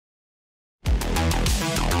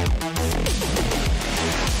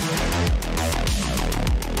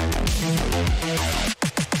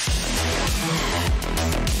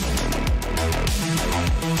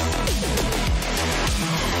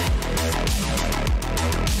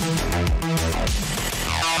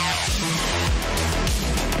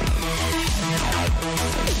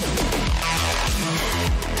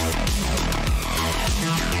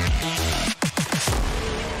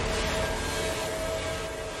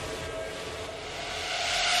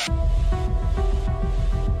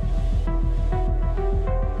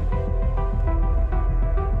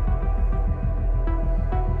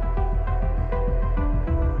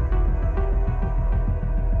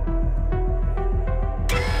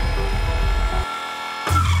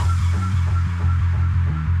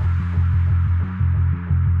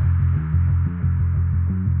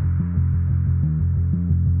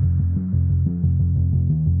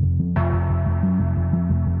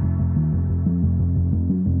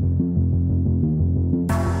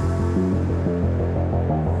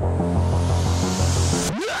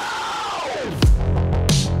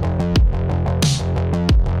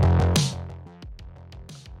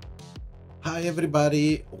Hi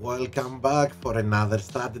everybody, welcome back for another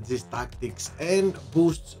strategies, tactics and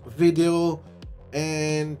boosts video.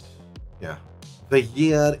 And yeah, the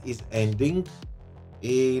year is ending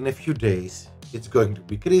in a few days. It's going to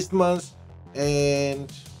be Christmas,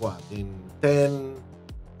 and what, in 10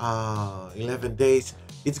 11 days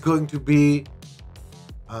it's going to be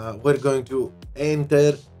we're going to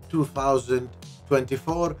enter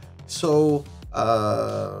 2024. So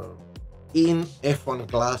in F1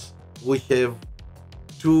 class we have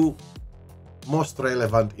two most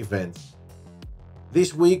relevant events.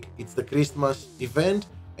 This week it's the Christmas event,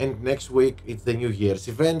 and next week it's the New Year's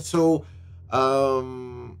event. So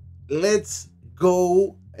let's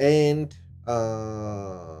go and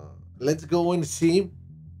see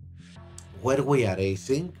where we are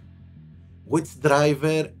racing, which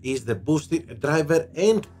driver is the boosted driver,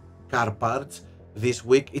 and car parts this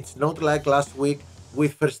week. It's not like last week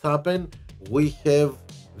with Verstappen. We have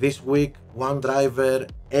this week one driver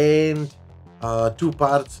and two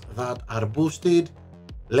parts that are boosted.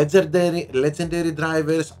 Legendary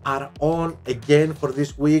drivers are on again for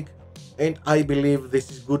this week, and I believe this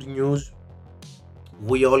is good news.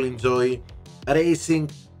 We all enjoy racing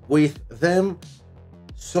with them.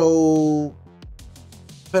 So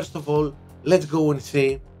first of all, let's go and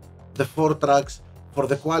see the four tracks for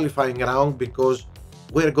the qualifying round, because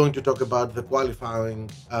we're going to talk about the qualifying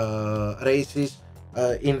races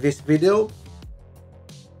in this video.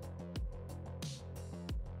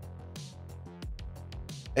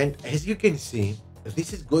 And as you can see,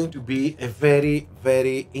 this is going to be a very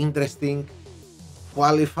interesting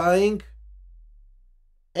qualifying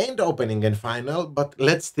and opening and final, but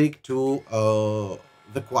let's stick to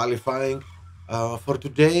the qualifying for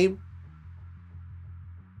today.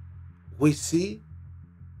 We see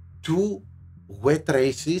two wet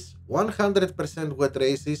races, 100% wet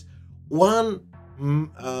races, one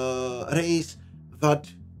race that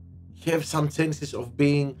have some chances of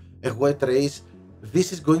being a wet race.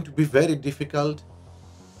 This is going to be very difficult.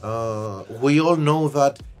 We all know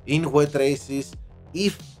that in wet races,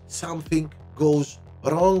 if something goes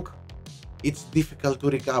wrong, it's difficult to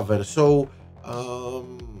recover. So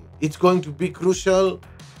it's going to be crucial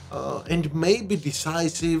and maybe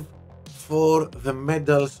decisive for the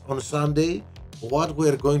medals on Sunday, what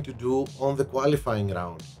we're going to do on the qualifying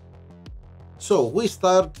round. So we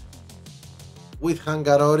start with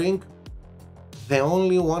Hungaroring, the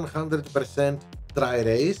only 100% dry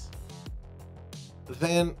race.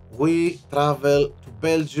 Then we travel to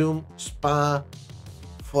Belgium, Spa,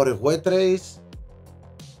 for a wet race.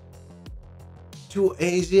 To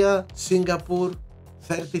Asia, Singapore,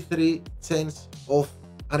 33 chance of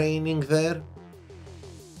raining there.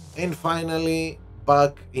 And finally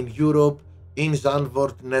back in Europe, in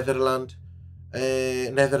Zandvoort, Netherlands,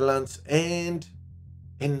 and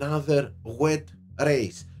another wet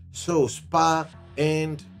race. So Spa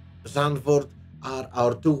and Zandvoort are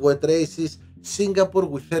our two wet races. Singapore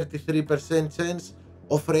with 33% chance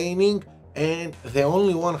of raining, and the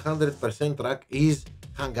only 100% track is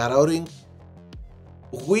Hungaroring,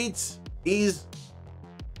 which is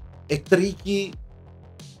a tricky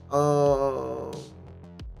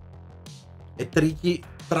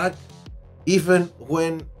track, even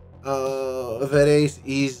when the race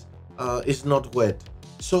is not wet.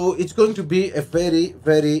 So it's going to be a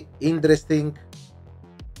very interesting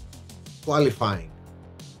qualifying.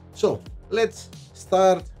 So let's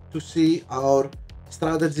start to see our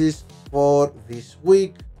strategies for this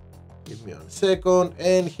week. Give me 1 second,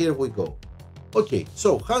 and here we go. Okay,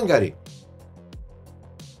 so Hungary.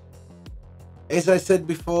 As I said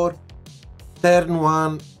before, turn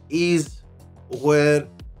 1 is where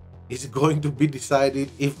it's going to be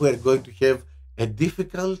decided if we're going to have a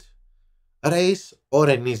difficult race or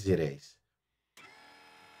an easy race.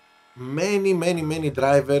 Many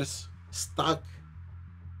drivers stuck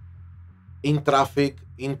in traffic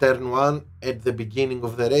in turn 1 at the beginning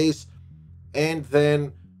of the race, and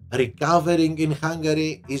then recovering in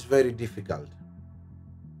Hungary is very difficult.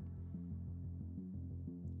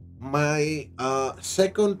 My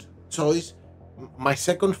second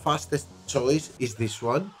fastest choice is this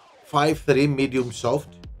one, 5.3 medium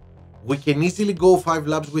soft. We can easily go 5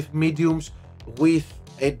 laps with mediums with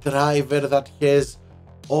a driver that has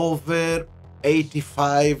over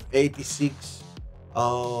 85, 86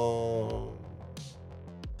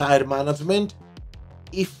 tire management.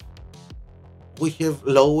 If we have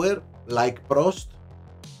lower, like Prost,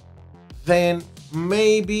 then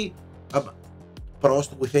maybe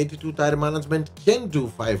Prost with 82 tire management can do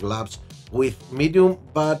 5 laps with medium,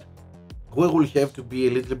 but we will have to be a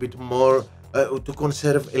little bit more, to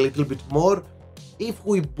conserve a little bit more. If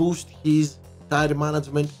we boost his tire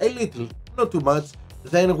management a little, not too much,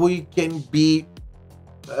 then we can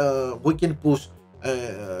push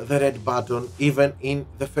the red button even in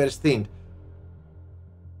the first stint.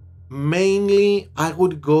 Mainly, I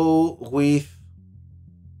would go with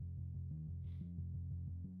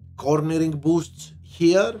cornering boosts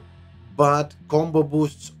here, but combo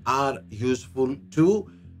boosts are useful too.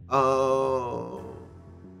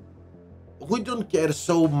 We don't care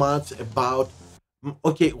so much about.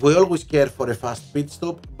 Okay, we always care for a fast pit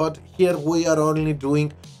stop, but here we are only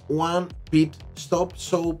doing one pit stop,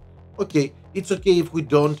 so okay, it's okay if we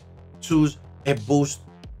don't choose a boost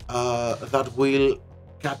that will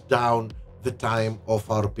cut down the time of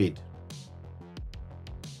our pit.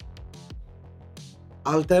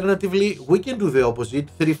 Alternatively, we can do the opposite,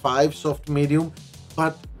 3-5 soft medium,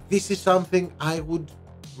 but this is something I would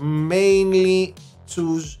mainly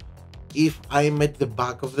choose if I'm at the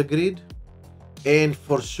back of the grid. And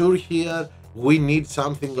for sure here, we need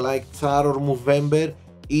something like Tsar or Movember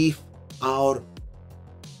if our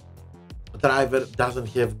driver doesn't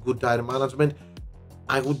have good tire management.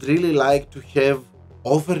 I would really like to have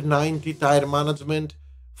over 90 tire management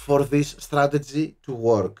for this strategy to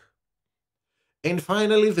work. And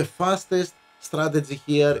finally, the fastest strategy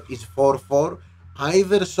here is 4-4,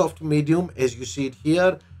 either soft medium as you see it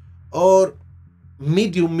here, or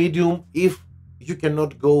medium if you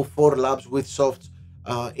cannot go 4 laps with softs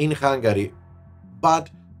in Hungary. But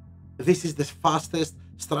this is the fastest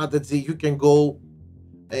strategy you can go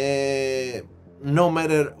no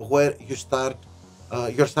matter where you start,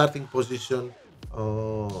 your starting position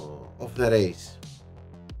of the race.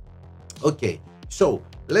 Okay, so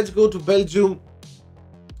let's go to Belgium.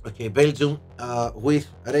 Okay, Belgium with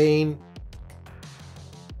rain.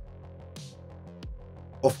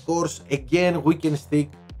 Of course, again, we can stick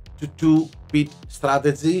to 2 pit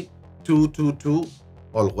strategy, 2-2-2,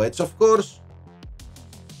 all wets, of course.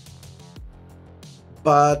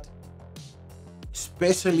 But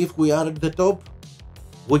especially if we are at the top,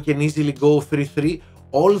 we can easily go 3-3.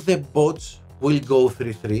 All the bots will go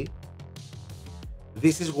 3-3.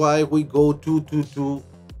 This is why we go 2-2-2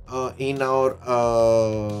 in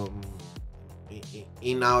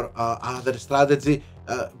our other strategy.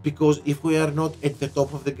 Because if we are not at the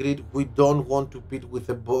top of the grid, we don't want to pit with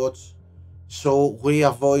the bots, so we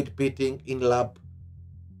avoid pitting in lap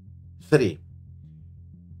 3.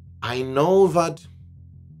 I know that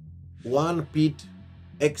 1 pit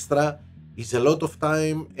extra is a lot of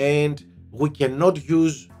time and we cannot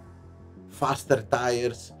use faster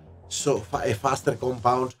tires, so a faster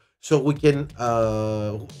compound, so we can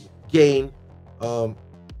gain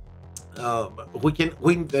we can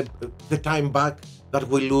win the time back that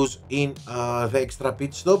we lose in the extra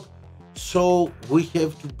pit stop. So we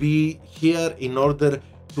have to be here in order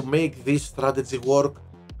to make this strategy work.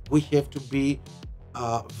 We have to be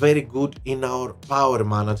very good in our power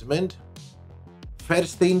management.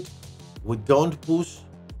 First stint, we don't push,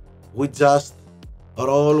 we just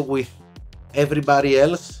roll with everybody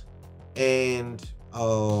else and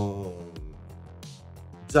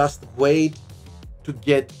just wait to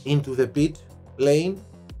get into the pit lane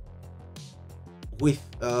with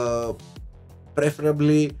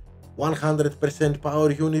preferably 100%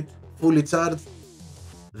 power unit fully charged.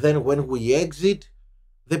 Then when we exit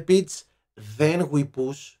the pits, then we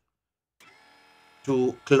push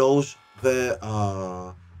to close the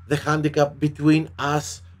handicap between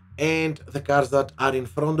us and the cars that are in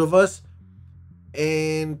front of us.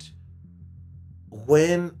 And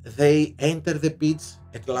when they enter the pits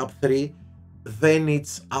at lap 3, then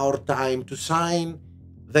it's our time to shine,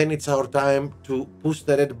 then it's our time to push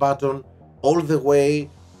the red button all the way,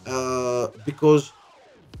 because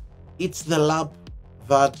it's the lap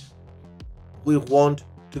that we want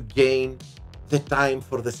to gain the time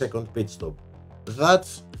for the second pit stop.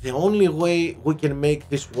 That's the only way we can make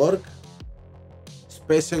this work,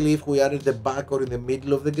 especially if we are at the back or in the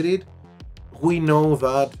middle of the grid. We know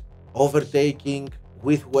that overtaking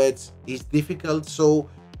with wets is difficult, so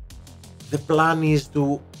the plan is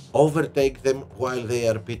to overtake them while they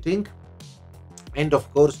are pitting. And of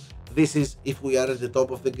course, this is if we are at the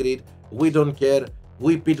top of the grid. We don't care.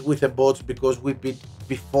 We pit with the bots because we pit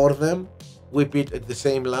before them. We pit at the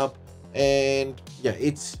same lap, and yeah,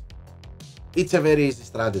 it's a very easy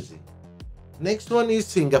strategy. Next one is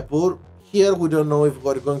Singapore. Here we don't know if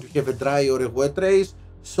we're going to have a dry or a wet race,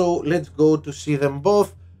 so let's go to see them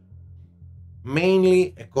both.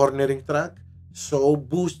 Mainly a cornering track, so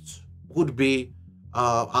boosts would be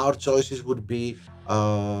our choices would be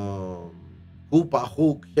Kupa,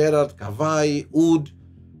 Hook, Herald, Kawai, Wood.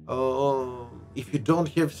 If you don't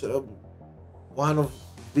have one of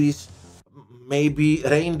these, maybe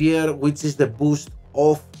Reindeer, which is the boost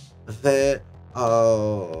of the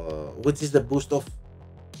boost of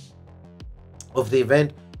the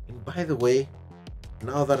event. And by the way,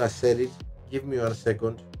 now that I said it, give me 1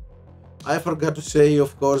 second. I forgot to say,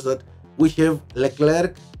 of course, that we have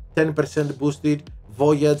Leclerc 10% boosted,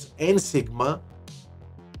 Voyage and Sigma,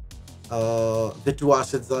 the two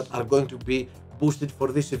assets that are going to be boosted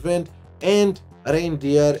for this event, and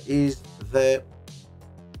Reindeer is the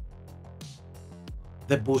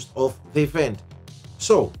boost of the event.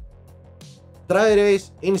 So, dry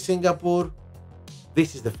race in Singapore.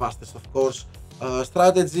 This is the fastest, of course.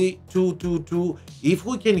 Strategy 2-2-2. If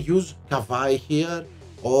we can use Kawai here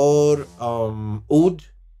or Wood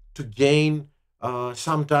to gain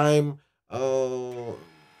some time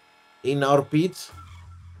in our pits,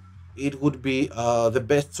 it would be the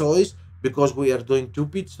best choice because we are doing 2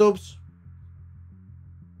 pit stops.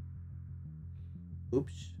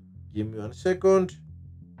 Oops, give me 1 second.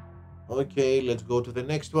 Okay, let's go to the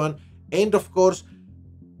next one. And of course,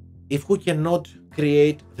 if we cannot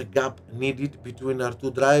create the gap needed between our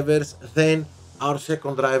two drivers, then our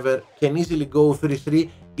second driver can easily go 3-3.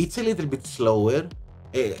 It's a little bit slower,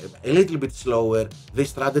 this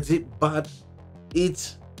strategy, but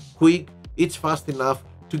it's quick, it's fast enough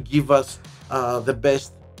to give us the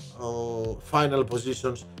best final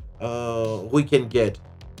positions we can get.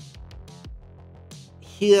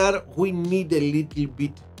 Here we need a little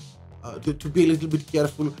bit to be a little bit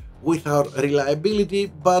careful with our reliability,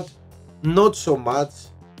 but not so much.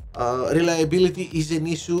 Reliability is an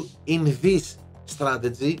issue in this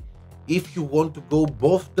strategy. If you want to go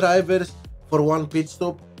both drivers for one pit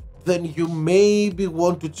stop, then you maybe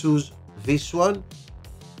want to choose this one.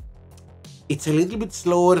 It's a little bit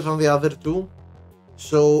slower than the other two,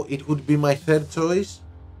 so it would be my third choice.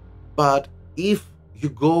 But if you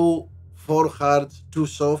go 4 hard, 2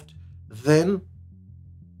 soft, then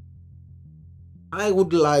I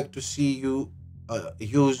would like to see you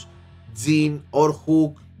use Gene or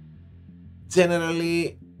Hook.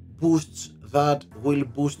 Generally boosts that will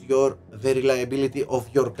boost the reliability of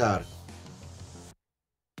your car.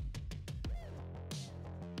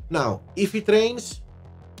 Now, if it rains,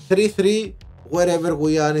 3-3 wherever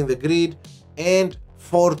we are in the grid, and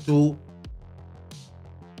 4-2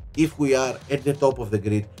 if we are at the top of the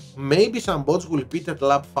grid. Maybe some bots will pit at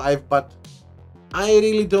lap 5, but I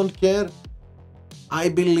really don't care. I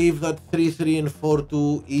believe that 3-3 and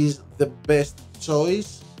 4-2 is the best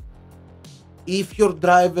choice. If your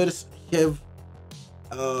drivers have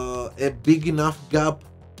a big enough gap,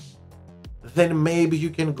 then maybe you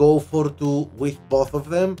can go 4-2 with both of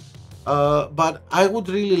them. But I would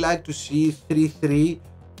really like to see 3-3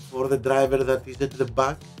 for the driver that is at the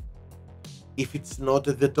back, if it's not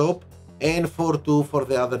at the top, and 4-2 for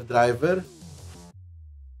the other driver.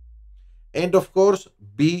 And of course,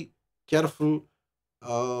 be careful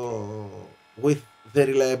with the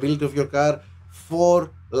reliability of your car. 4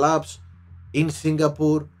 laps in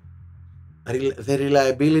Singapore, the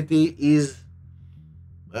reliability is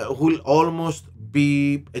will almost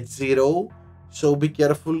be at 0, so be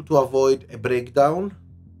careful to avoid a breakdown.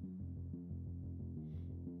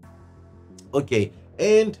 Okay,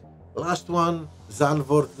 and last one,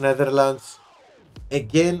 Zandvoort, Netherlands.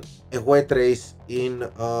 Again, a wet race in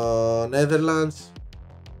Netherlands.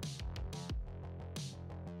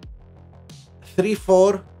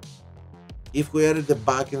 3-4 if we are at the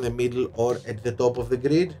back, in the middle, or at the top of the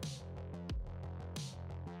grid.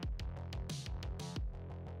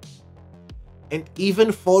 And even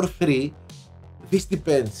 4-3, this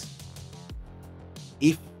depends.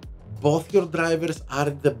 If both your drivers are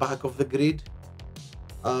at the back of the grid,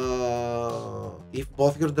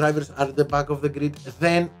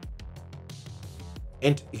 then,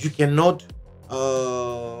 and you cannot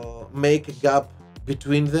make a gap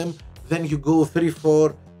between them, then you go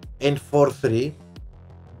 3-4 and 4-3.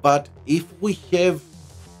 But if we have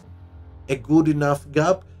a good enough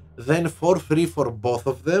gap, then 4-3 for both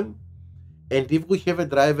of them. And if we have a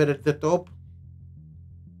driver at the top,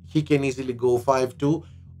 he can easily go 5-2.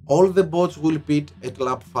 All the bots will pit at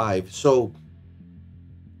lap 5. So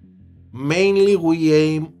mainly we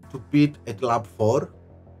aim to pit at lap 4,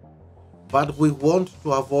 but we want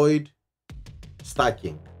to avoid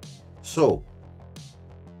stacking. So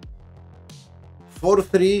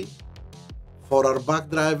 4-3 for our back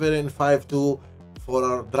driver and 5-2 for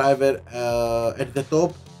our driver at the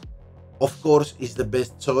top, of course, is the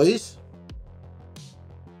best choice.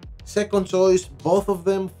 Second choice, both of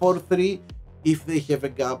them 4-3 if they have a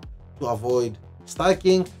gap to avoid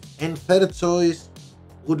stacking. And third choice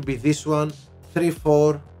would be this one,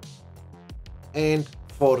 3-4 and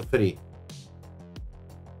 4-3.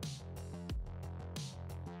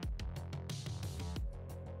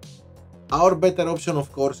 Our better option,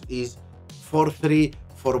 of course, is 4-3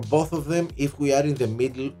 for both of them if we are in the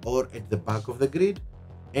middle or at the back of the grid.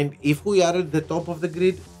 And if we are at the top of the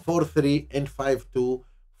grid, 4-3 and 5-2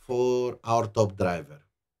 for our top driver.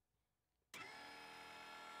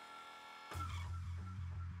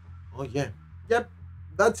 Oh yeah, yep,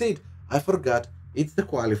 that's it. I forgot. It's the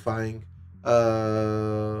qualifying.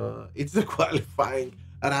 It's the qualifying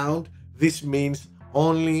round. This means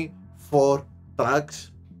only 4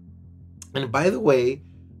 tracks. And by the way,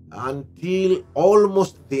 until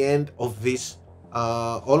almost the end of this,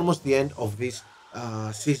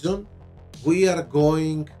 season, we are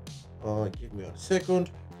going. Give me a second.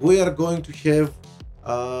 We are going to have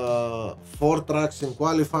 4 tracks in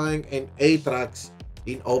qualifying and 8 tracks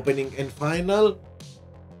in opening and final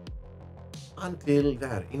until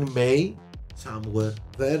there in May, somewhere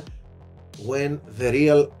there, when the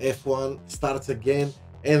real F1 starts again,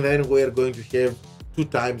 and then we are going to have 2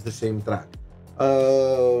 times the same track.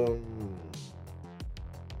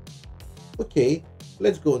 Okay,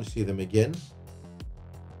 let's go and see them again.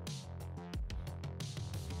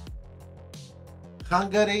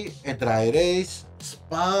 Hungary, a dry race.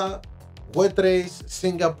 Spa, wet race.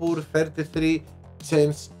 Singapore, 33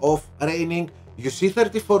 chance of raining. You see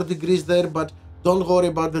 34 degrees there, but don't worry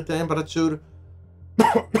about the temperature.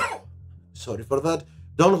 Sorry for that.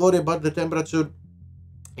 Don't worry about the temperature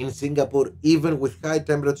in Singapore. Even with high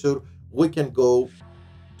temperature, we can go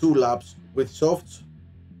 2 laps with softs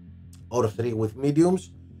or 3 with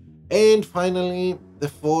mediums. And finally,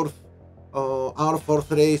 our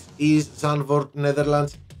fourth race is Zandvoort,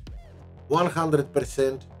 Netherlands.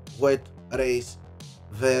 100% wet race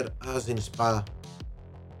there as in Spa.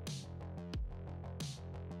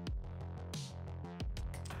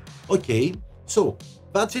 Okay, so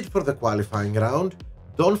that's it for the qualifying round.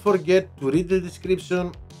 Don't forget to read the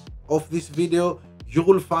description of this video. You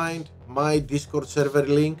will find my Discord server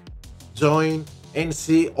link. Join and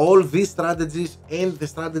see all these strategies, and the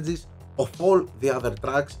strategies of all the other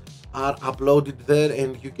tracks are uploaded there,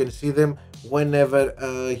 and you can see them whenever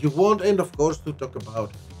you want, and of course to talk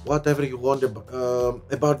about whatever you want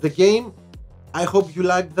about the game. I hope you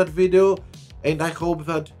liked that video, and I hope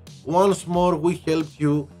that once more we helped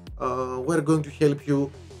you. We're going to help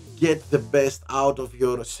you get the best out of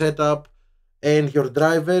your setup and your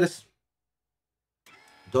drivers.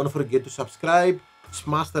 Don't forget to subscribe,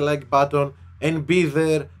 smash the like button, and be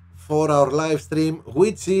there for our live stream,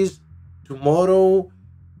 which is tomorrow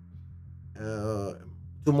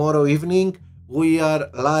evening. We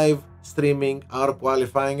are live streaming our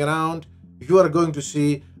qualifying round. You are going to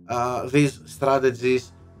see these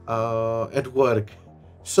strategies at work.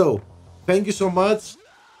 So thank you so much.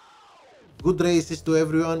 Good races to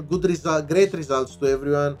everyone, great results to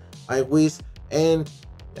everyone, I wish, and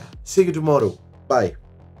yeah, see you tomorrow. Bye.